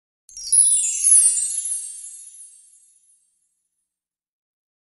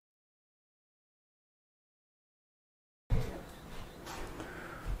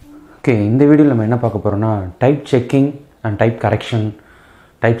Okay, இந்த வீடியோவில் நம்ம என்ன பார்க்க போகிறோம்னா type checking and type correction,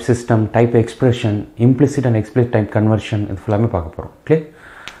 type system, type expression, implicit and explicit type conversion, இது ஃபுல்லாமே பார்க்க போகிறோம். ஓகே,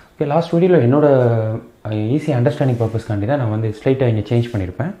 லாஸ்ட் வீடியோவில் என்னோட ஈஸி அண்டர்ஸ்டாண்டிங் பர்பஸ்க்காண்டி தான் நான் வந்து ஸ்லைட்டாக இங்கே சேஞ்ச்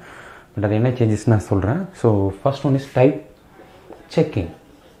பண்ணியிருப்பேன். பட் அது என்ன சேஞ்சஸ் நான் சொல்கிறேன். So first one is type checking.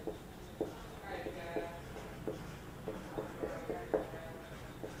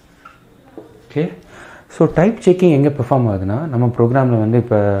 Okay, so type checking எங்கே பெர்ஃபார்ம் ஆகுதுன்னா, நம்ம ப்ரோக்ராமில் வந்து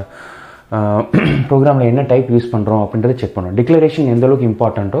இப்போ ப்ரோக்ராமில் என்ன டைப் யூஸ் பண்ணுறோம் அப்படின்றத செக் பண்ணுறோம். டிக்ளரேஷன் எந்த அளவுக்கு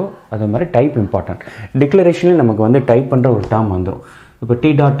இம்பார்ட்டண்ட்டோ அது மாதிரி டைப் இம்பார்ட்டன்ட். டிக்ளரேஷன்லேயும் நமக்கு வந்து டைப் பண்ணுற ஒரு டேர்ம் வந்துடும். இப்போ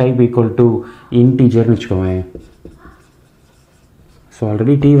t.type ஈக்குவல் டு இன்டீஜர்னு வச்சுக்கோங்க. ஸோ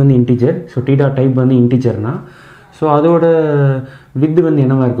ஆல்ரெடி t வந்து இன்டீஜர், ஸோ t.type வந்து இன்டீஜர்னா, ஸோ அதோட வித் வந்து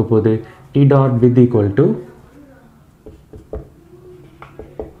என்னவா இருக்க போகுது, t.with equal to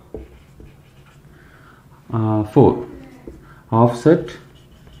 4 offset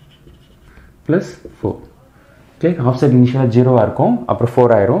plus 4. Okay, offset இனிஷியலாக 0 இருக்கும், அப்புறம்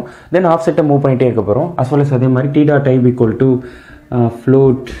 4 ஆயிரும். தென் ஆஃப்செட்டை மூவ் பண்ணிகிட்டே இருக்க போகிறோம். அஸ் வெல் அஸ் அதே மாதிரி t.type ஈக்குவல் டு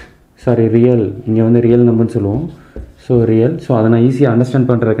ரியல், இங்கே வந்து ரியல் நம்பர்னு சொல்லுவோம். ஸோ ரியல், ஸோ அதை நான் ஈஸியாக அண்டர்ஸ்டாண்ட்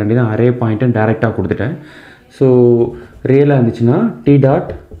பண்ணுறதுக்காண்டி தான் அரே பாயிண்ட்டை டேரெக்டாக கொடுத்துட்டேன். ஸோ ரியலாக இருந்துச்சுன்னா t.with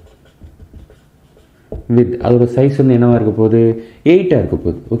அதோட சைஸ் வந்து என்னவாக இருக்க போகுது, 8 இருக்க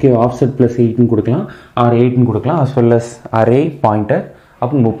போகுது. ஓகே, ஆஃப்செட் ப்ளஸ் 8ன்னு கொடுக்கலாம், ஆர் 8ன்னு கொடுக்கலாம், as well as array pointer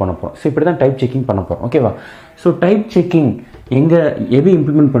அப்படின்னு மூவ் பண்ண போகிறோம். ஸோ இப்படி தான் டைப் செக்கிங் பண்ண போகிறோம். ஓகேவா? ஸோ டைப் செக்கிங் எது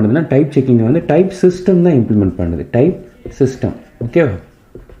இம்ப்ளிமெண்ட் பண்ணுதுன்னா, டைப் செக்கிங் வந்து டைப் சிஸ்டம் தான் இம்ப்ளிமெண்ட் பண்ணுது. Type system. ஓகேவா?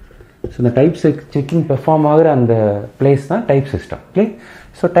 ஸோ இந்த டைப் செக்கிங் பெர்ஃபார்ம் ஆகிற அந்த பிளேஸ் தான் type system. Okay,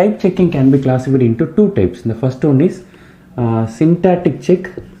 so type checking can be classified into 2 types. இந்த first one is syntactic check,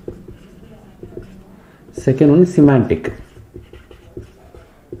 second one semantic.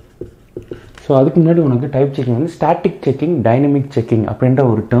 So அதுக்கு முன்னாடி உனக்கு டைப் செக்கிங் வந்து ஸ்டாட்டிக் செக்கிங், டைனமிக் செக்கிங் அப்படின்ற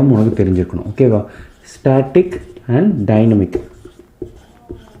ஒரு டேர்ம் உனக்கு தெரிஞ்சிருக்கணும். ஓகேவா? Static and dynamic.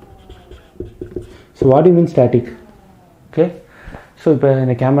 So what you mean static? Okay, so இப்போ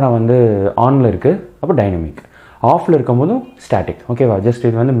இந்த கேமரா வந்து ஆனில் இருக்குது, அப்போ டைனமிக். ஆஃபில் இருக்கும் போதும் ஸ்டாட்டிக். ஓகேவா? ஜஸ்ட்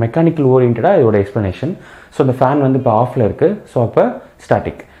இது வந்து மெக்கானிக்கல் ஓரியன்டாக இதோட எக்ஸ்ப்ளனேஷன். ஸோ இந்த ஃபேன் வந்து இப்போ ஆஃபில் இருக்குது, ஸோ அப்போ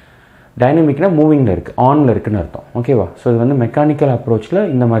ஸ்டாட்டிக். டைனமிக்னா மூவிங்கில் இருக்குது, ஆனில் இருக்குதுன்னு அர்த்தம். ஓகேவா? ஸோ இது வந்து மெக்கானிக்கல் அப்ரோச்சில்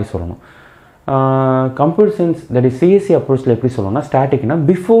இந்த மாதிரி சொல்லணும். Computer science, that is CSC அப்ரோச்சில் எப்படி சொல்லணும்னா, ஸ்டாட்டிக்னா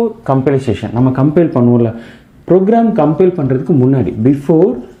பிஃபோர் கம்பைலேஷன். நம்ம கம்பைல் பண்ணுவோம்ல, ப்ரோக்ராம் கம்பைல் பண்ணுறதுக்கு முன்னாடி,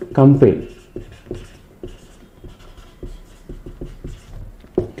 பிஃபோர் கம்பைல்.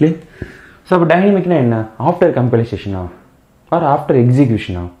 ஓகே, ஸோ அப்போ டைனமிக்னா என்ன, after கம்பைலேஷனா or after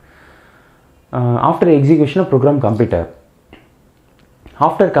எக்ஸிக்யூஷனா? After எக்ஸிக்யூஷனாக program complete ஆகும்.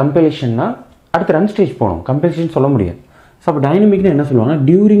 ஆஃப்டர் கம்பைலேஷன்னா அடுத்த ரன் ஸ்டேஜ் போகணும், கம்பைலேஷன் சொல்ல முடியாது. ஸோ அப்போ டைனமிக்னா என்ன சொல்லுவாங்கன்னா,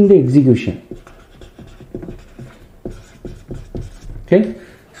 during the execution. Okay,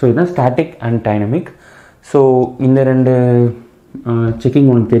 so இதுதான் ஸ்டாட்டிக் அண்ட் டைனமிக். ஸோ இந்த ரெண்டு செக்கிங்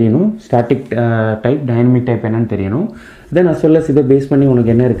உனக்கு தெரியணும். ஸ்டாட்டிக் டைப், டைனமிக் டைப் என்னன்னு தெரியணும். தென் அஸ் வெல் அஸ் இதை பேஸ் பண்ணி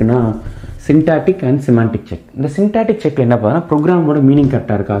உனக்கு என்ன இருக்குன்னா, சின்டாட்டிக் அண்ட் சிமாண்டிக் செக். இந்த சின்டாட்டிக் செக்கில் என்ன பார்த்தா, ப்ரோக்ராமோட மீனிங்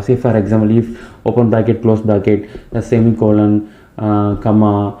கரெக்டாக இருக்கா. Say for example, if open bracket, close bracket, semicolon,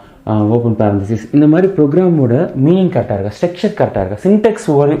 comma, open parenthesis, இந்த மாதிரி ப்ரோக்ராமோட மீனிங் கரெக்டாக இருக்கா, ஸ்ட்ரக்சர் கரெக்டாக இருக்கா, சின்டெக்ஸ்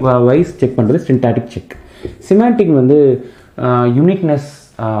வைஸ் செக் பண்ணுறது சின்டாட்டிக் செக். சிமாண்டிக் வந்து யூனிக்னஸ்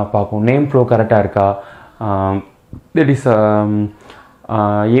பார்ப்போம், நேம் ஃப்ளோ கரெக்டாக இருக்கா, தட் இஸ்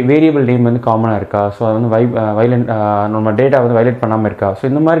வேரியபிள் நேம் வந்து காமனாக இருக்கா, ஸோ அது வந்து நம்ம டேட்டா வந்து வைலேட் பண்ணாமல் இருக்கா. ஸோ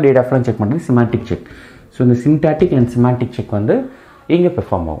இந்த மாதிரி டேட்டாஃபெல்லாம் செக் பண்ணுறது சிமாண்டிக் செக். ஸோ இந்த சின்டாட்டிக் அண்ட் சிமாண்டிக் செக் வந்து இங்கே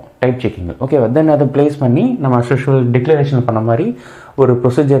பெர்ஃபார்ம் ஆகும் டைப் செக்கிங். ஓகே, தென் அதை பிளேஸ் பண்ணி நம்ம அஸ்யூஷுவல் டிக்ளரேஷன் பண்ண மாதிரி ஒரு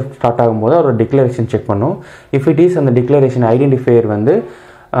ப்ரொசீஜர் ஸ்டார்ட் ஆகும்போது ஒரு டிக்ளரேஷன் செக் பண்ணும். இஃப் இட் இஸ் அந்த டிக்ளரேஷன் ஐடென்டிஃபையர் வந்து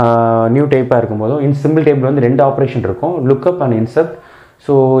நியூ டைப்பாக இருக்கும்போதும், சிம்பிள் டைப்பில் வந்து 2 ஆப்ரேஷன் இருக்கும், lookup and insert.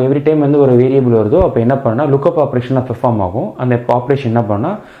 So every time வந்து ஒரு வேரியபிள் வருதோ அப்போ என்ன பண்ணால் லுக்அப் ஆப்ரேஷனாக பெர்ஃபார்ம் ஆகும். அந்த ஆப்ரேஷன் என்ன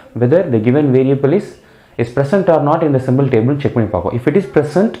பண்ணால் whether the given variable is present R not இந்த சிம்பிள் டேபிள் செக் பண்ணி பார்க்கும். இஃப் இட் இஸ்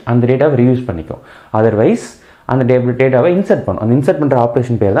present அந்த டேட்டாவை ரீயூஸ் பண்ணிக்கும். அதர்வைஸ் அந்த டேட்டாவை இன்சர்ட் பண்ணும். அந்த இன்சர்ட் பண்ணுற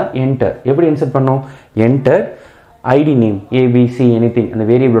ஆப்ரேஷன் பேர் தான் என்டர். எப்படி இன்சர்ட் பண்ணோம், enter ID name ABC anything, அந்த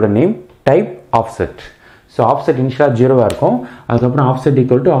வேரியபிளோட name, type offset. So offset இனிஷியலாக 0 இருக்கும், அதுக்கப்புறம் offset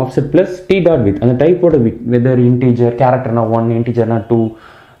equal to offset plus t.with, அந்த டைப்போட வித், வெதர் இன்டீஜர், கேரக்டர்னா 1, இன்டீஜர்னா 2,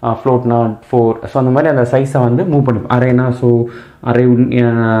 ஃப்ளோட்னா 4. ஸோ அந்த மாதிரி அந்த சைஸை வந்து மூவ் பண்ணி, அரேனா ஸோ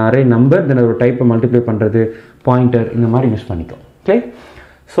அரே நம்பர், தென் ஒரு டைப்பை மல்டிப்ளை பண்ணுறது, பாயிண்டர், இந்த மாதிரி யூஸ் பண்ணிக்கும். ஓகே,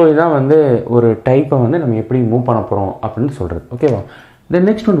 ஸோ இதான் வந்து ஒரு டைப்பை வந்து நம்ம எப்படி மூவ் பண்ண போகிறோம் அப்படின்னு சொல்கிறது. ஓகேவா? தென்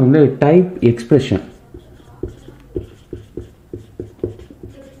நெக்ஸ்ட் ஒன் வந்து டைப் எக்ஸ்பிரஷன்.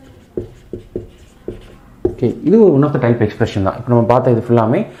 ஓகே, இது one of the type expression தான். இப்போ நம்ம பார்த்த இது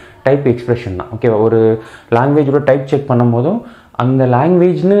ஃபுல்லாமே டைப் எக்ஸ்பிரஷன் தான். ஓகேவா? ஒரு லாங்குவேஜோட டைப் செக் பண்ணும்போதும் அந்த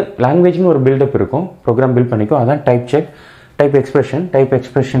லாங்குவேஜ்னு ஒரு பில்டப் இருக்கும், ப்ரோக்ராம் பில்ட் பண்ணிக்கும். அதான் டைப் செக். டைப்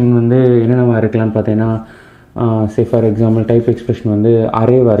எக்ஸ்பிரஷன் வந்து என்னென்னவா இருக்கலாம்னு பார்த்தீங்கன்னா, say for example type expression வந்து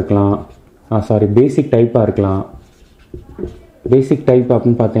அரேவாக இருக்கலாம், பேசிக் டைப்பாக இருக்கலாம். பேசிக் டைப்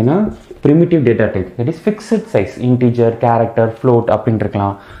அப்படின்னு பார்த்தீங்கன்னா primitive data type, that is fixed size, integer, character, float அப்படின்னு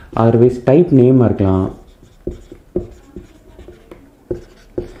இருக்கலாம். அதர்வைஸ் டைப் நேமாக இருக்கலாம்.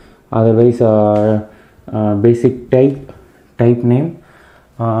 அதர்வைஸ் பேசிக் டைப் நேம்.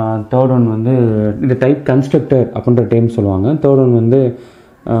 தேர்ட் ஒன் வந்து இந்த டைப் கன்ஸ்ட்ரக்டர் அப்படின்ற டைம் சொல்லுவாங்க. தேர்ட் ஒன் வந்து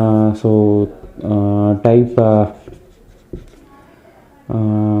டைப்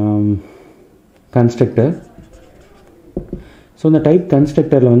கன்ஸ்ட்ரக்டர். ஸோ இந்த டைப்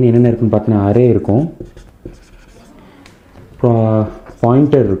கன்ஸ்ட்ரக்டரில் வந்து என்னென்ன இருக்குன்னு பார்த்தீங்கன்னா, அரே இருக்கும்,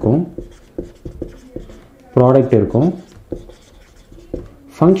 பாயிண்டர் இருக்கும், ப்ராடக்ட் இருக்கும்,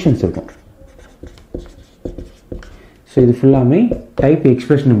 ஃபங்க்ஷன்ஸ் இருக்கும். ஸோ இது ஃபுல்லாமே டைப்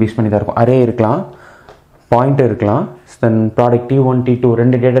எக்ஸ்பிரஷனை பேஸ் பண்ணி தான் இருக்கும். அரே இருக்கலாம், பாயிண்டர் இருக்கலாம், தென் product T1 T2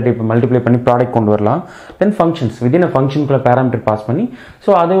 2 data டைப்பை multiply பண்ணி ப்ராடக்ட் கொண்டு வரலாம். தென் functions within a ஃபங்க்ஷனுக்குள்ள parameter pass பண்ணி ஸோ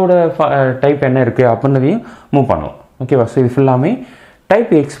அதோட டைப் என்ன இருக்குது அப்படின்றதையும் மூவ் பண்ணுவோம். ஓகேவா? ஸோ இது ஃபுல்லாமே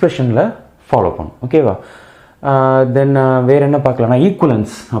டைப் எக்ஸ்பிரஷனில் ஃபாலோ பண்ணும். ஓகேவா? தென் வேறு என்ன பார்க்கலாம்னா,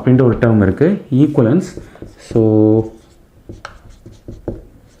 ஈக்குவலன்ஸ் அப்படின்ற ஒரு டேர்ம் இருக்குது. ஈக்குவலன்ஸ். ஸோ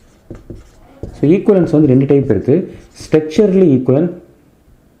ஈக்குவலன்ஸ் வந்து 2 டைப் இருக்குது. ஸ்ட்ரக்சரலி ஈக்குவலன்ட்,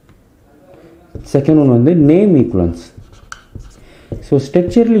 செகண்ட் ஒன் வந்து name equivalence. So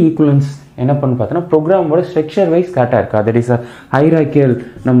structurally equivalence என்ன பண்ணு பார்த்தோன்னா, ப்ரோக்ராமோட ஸ்ட்ரக்சர் வைஸ் கரெக்டாக இருக்கா, தட் இஸ் ஹைராக்கியல்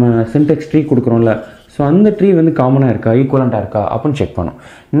நம்ம சின்டெக்ஸ் ட்ரீ கொடுக்குறோம்ல, ஸோ அந்த ட்ரீ வந்து காமனாக இருக்கா, ஈக்குவலண்ட்டாக இருக்கா அப்படின்னு செக் பண்ணும்.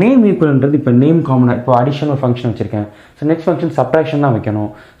 நேம் ஈக்குவலன்றது இப்போ நேம் காமனாக, இப்போ அடிஷன் ஒரு ஃபங்க்ஷன் வச்சிருக்கேன், ஸோ நெக்ஸ்ட் ஃபங்க்ஷன் சப்ராக்ஷன் தான் வைக்கணும்.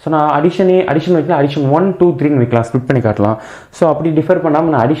 ஸோ நான் அடிஷன் வைக்கலாம், அடிஷன் 1 2 3ன்னு வைக்கலாம், ஸ்பிட் பண்ணி காட்டலாம். ஸோ அப்படி டிஃபர்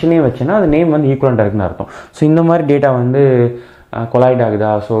பண்ணாமல் நான் அடிஷனே வச்சேன்னா அது நேம் வந்து ஈக்குவலண்ட்டாக இருக்குன்னு அர்த்தம். ஸோ இந்த மாதிரி டேட்டா வந்து கொலாய்ட்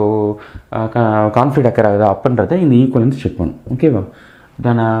ஆகுதா, ஸோ கான்ஃப்ளிக்ட் அக்கர் ஆகுதா அப்படின்றத இந்த ஈக்குவலன்ஸ் செக் பண்ணும். ஓகேவா?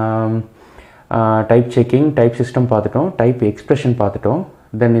 தென் டைப் செக்கிங், டைப் சிஸ்டம் பார்த்துட்டோம், டைப் எக்ஸ்பிரஷன் பார்த்துட்டோம்,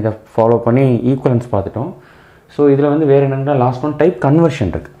 தென் இதை ஃபாலோ பண்ணி ஈக்குவலன்ஸ் பார்த்துட்டோம். ஸோ இதில் வந்து வேறு என்னென்னா லாஸ்ட் ஒன் டைப்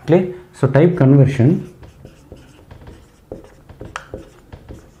கன்வர்ஷன் இருக்குது. ஓகே, ஸோ டைப்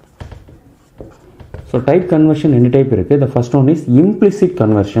கன்வர்ஷன் ரெண்டு டைப் இருக்குது. The first one is implicit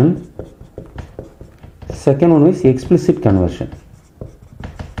conversion, second one is explicit conversion.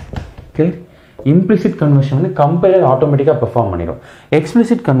 Okay, implicit conversion வந்து கம்பைலர் ஆட்டோமேட்டிக்காக பெர்ஃபார்ம் பண்ணிடும்.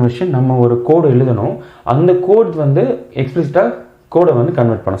 எக்ஸ்பிளிசிட் கன்வர்ஷன் நம்ம ஒரு கோடு எழுதணும், அந்த கோட் வந்து எக்ஸ்பிளிசிட்டாக கோடை வந்து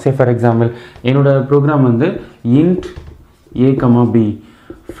கன்வெர்ட் பண்ணும். சே ஃபார் எக்ஸாம்பிள் என்னோட ப்ரோக்ராம் வந்து int a, b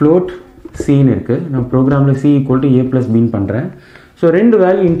float cன்னு இருக்குது. நான் ப்ரோக்ராமில் c = a + b பண்ணுறேன். ஸோ 2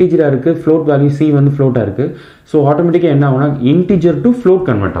 வேல்யூ இன்டிஜராக இருக்குது, ஃப்ளோட் வேல்யூ c வந்து ஃப்ளோட்டாக இருக்குது. ஸோ ஆட்டோமேட்டிக்காக என்ன ஆகும்னா இன்டிஜர் டு ஃப்ளோட்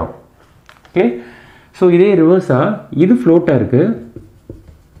கன்வெர்ட் ஆகும். ஓகே, ஸோ இதே ரிவர்ஸாக இது ஃப்ளோட்டாக இருக்குது,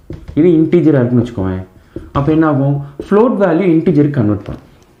 இது இன்டிஜராக இருக்குன்னு வச்சுக்கோங்க. அப்போ என்ன ஆகும், ஃப்ளோட் வேல்யூ இன்டிஜருக்கு கன்வெர்ட் பண்ணும்.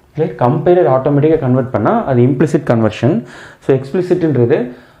 ஓகே, கம்பைலர் ஆட்டோமேட்டிக்காக கன்வெர்ட் பண்ணால் அது இம்ப்ளிசிட் கன்வர்ஷன். ஸோ எக்ஸ்பிளிசிட்ன்றது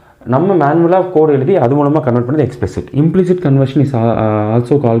நம்ம மேனுவலாக கோடு எழுதி அது மூலமாக கன்வெர்ட் பண்ணது explicit. Implicit conversion is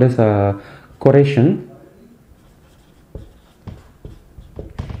also called as corrosion.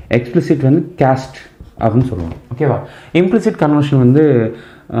 Explicit வந்து கேஸ்ட் அப்படின்னு சொல்லுவாங்க. ஓகேவா? இம்ப்ளிசிட் கன்வர்ஷன் வந்து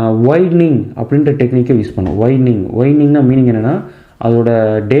வைட்னிங் அப்படின்ற டெக்னிக்கை யூஸ் பண்ணும். வைட்னிங்னா மீனிங் என்னென்னா அதோட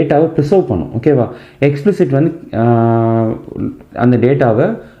டேட்டாவை ப்ரிசர்வ் பண்ணும். ஓகேவா? எக்ஸ்பிளிசிட் வந்து அந்த டேட்டாவை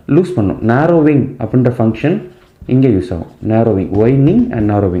லூஸ் பண்ணும். நேரோவிங் அப்படின்ற ஃபங்க்ஷன் இங்கே யூஸ் ஆகும். Narrowing, whitening and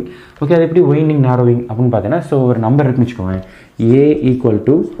narrowing. Okay, அது எப்படி வைட்னிங் நேரோவிங் அப்படின்னு பார்த்தீங்கன்னா, ஸோ ஒரு நம்பர் இருக்குன்னு வச்சுக்கோங்க, a =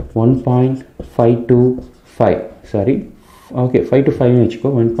 1.525 சாரி ஓகே 5 to 5 வச்சுக்கோ,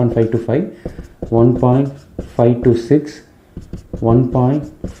 1.525 1.526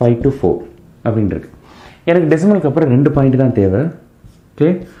 1.524 அப்படின்றது. எனக்கு டெசிமலுக்கு அப்புறம் 2 பாயிண்ட் தான் தேவை. ஓகே,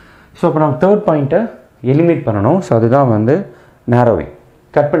 ஸோ அப்போ நான் தேர்ட் பாயிண்ட்டை எலிமினேட் பண்ணணும். ஸோ அதுதான் வந்து நேரோவிங்,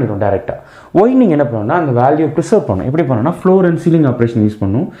 கட் பண்ணிடும் டேரெக்டாக. ஒயினிங் என்ன பண்ணணும்னா அந்த வேல்யூ ப்ரிசர்வ் பண்ணணும். எப்படி பண்ணணும்னா floor and ceiling operation use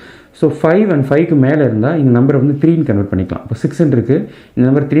பண்ணணும். ஸோ 5 and 5க்கு மேலே இருந்தால் இந்த நம்பரை வந்து 3ன்னு கன்வெர்ட் பண்ணிக்கலாம். இப்போ 6 இருக்குது, இந்த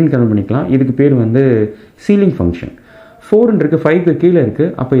நம்பர் 3ன்னு கன்வெர்ட் பண்ணிக்கலாம். இதுக்கு பேர் வந்து சீலிங் ஃபங்க்ஷன். 4 இருக்குது, 5க்கு கீழே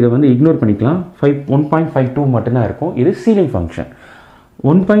இருக்குது, அப்போ இதை வந்து இக்னோர் பண்ணிக்கலாம். 1.52 மட்டும்தான் இருக்கும். இது சீலிங் ஃபங்க்ஷன்.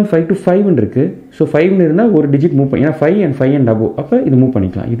 1.525 இருக்குது, ஸோ 5ன்னு இருந்தால் ஒரு டிஜிட் மூவ் பண்ணி, ஏன்னா 5 and above, அப்போ இது மூவ்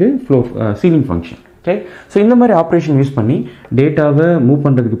பண்ணிக்கலாம். இது சீலிங் ஃபங்க்ஷன். ஓகே, ஸோ இந்த மாதிரி ஆப்ரேஷன் யூஸ் பண்ணி டேட்டாவை மூவ்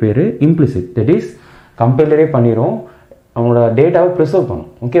பண்ணுறதுக்கு பேர் இம்ப்ளிசிட். தட் இஸ் கம்பைலரே பண்ணிடும், அவங்களோட டேட்டாவை ப்ரிசர்வ் பண்ணும்.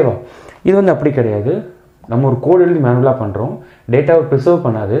 ஓகேவா? இது வந்து அப்படி கிடையாது, நம்ம ஒரு கோட் எழுதி மேனுவலாக பண்ணுறோம், டேட்டாவை ப்ரிசர்வ்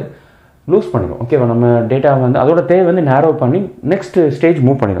பண்ணாது, லூஸ் பண்ணிடும். ஓகேவா? நம்ம டேட்டாவை வந்து அதோட தேவை வந்து நேரோ பண்ணி நெக்ஸ்ட் ஸ்டேஜ்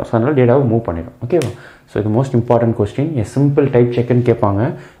மூவ் பண்ணிடும். ஸோ அதனால் டேட்டாவை மூவ் பண்ணிடும். ஓகேவா? ஸோ இது most important question. Simple type செக்னு கேட்பாங்க.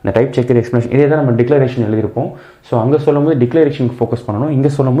 இந்த டைப் செக்கர் எக்ஸ்பிளேஷன் இதே தான் நம்ம டிக்ளரேஷன் எழுதியிருப்போம். ஸோ அங்கே சொல்லும் போது டிக்ளரேஷனுக்கு ஃபோக்கஸ் பண்ணணும்,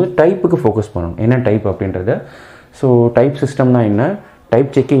 இங்கே சொல்லும் போது டைப்புக்கு ஃபோக்கஸ் பண்ணணும், என்ன டைப் அப்படின்றத. ஸோ டைப் சிஸ்டம்னா என்ன, டைப்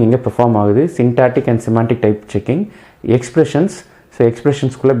செக்கிங் எங்கே பெர்ஃபார்ம் ஆகுது, syntactic and semantic type checking, expressions. So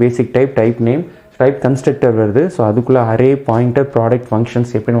எக்ஸ்பிரஷன்ஸ்குள்ளே basic type, type name, type constructor வருது. ஸோ அதுக்குள்ளே அரே, பாயிண்டர், ப்ராடக்ட்,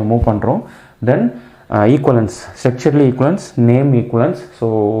 ஃபங்க்ஷன்ஸ் எப்படி நம்ம மூவ் பண்ணுறோம். தென் equivalence, ஸ்ட்ரக்சர்லி equivalence, name equivalence. So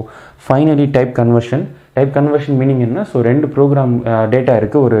finally type conversion. Type conversion meaning என்ன, so 2 program data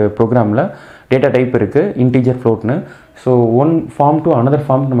இருக்குது, ஒரு ப்ரோக்ராமில் data type இருக்குது integer ஃப்ளோட்னு. So one form to another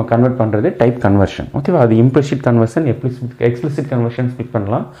form நம்ம கன்வெர்ட் பண்ணுறது டைப் கன்வர்ஷன். ஓகேவா, அது implicit conversion, explicit conversion SPIC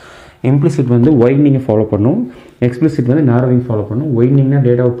பண்ணலாம். இம்ப்ளிசிட் வந்து வைட்னிங்கை ஃபாலோ பண்ணும், எக்ஸ்பிளிசிட் வந்து நேரோவிங் ஃபாலோ பண்ணும். வைட்னிங்னா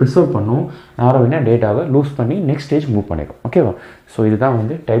டேட்டாவை ப்ரிசர்வ் பண்ணும், நேரோவிங்னா டேட்டாவை லூஸ் பண்ணி நெக்ஸ்ட் ஸ்டேஜ் மூவ் பண்ணிடும். ஓகேவா, ஸோ இதுதான்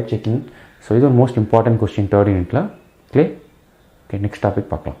வந்து டைப் செக்கிங். ஸோ இது ஒரு மோஸ்ட் இம்பார்ட்டன்ட் கொஸ்டின் 3rd யூனிட்டில். ஓகே, நெக்ஸ்ட் டாபிக்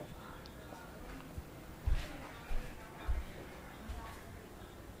பார்க்கலாம்.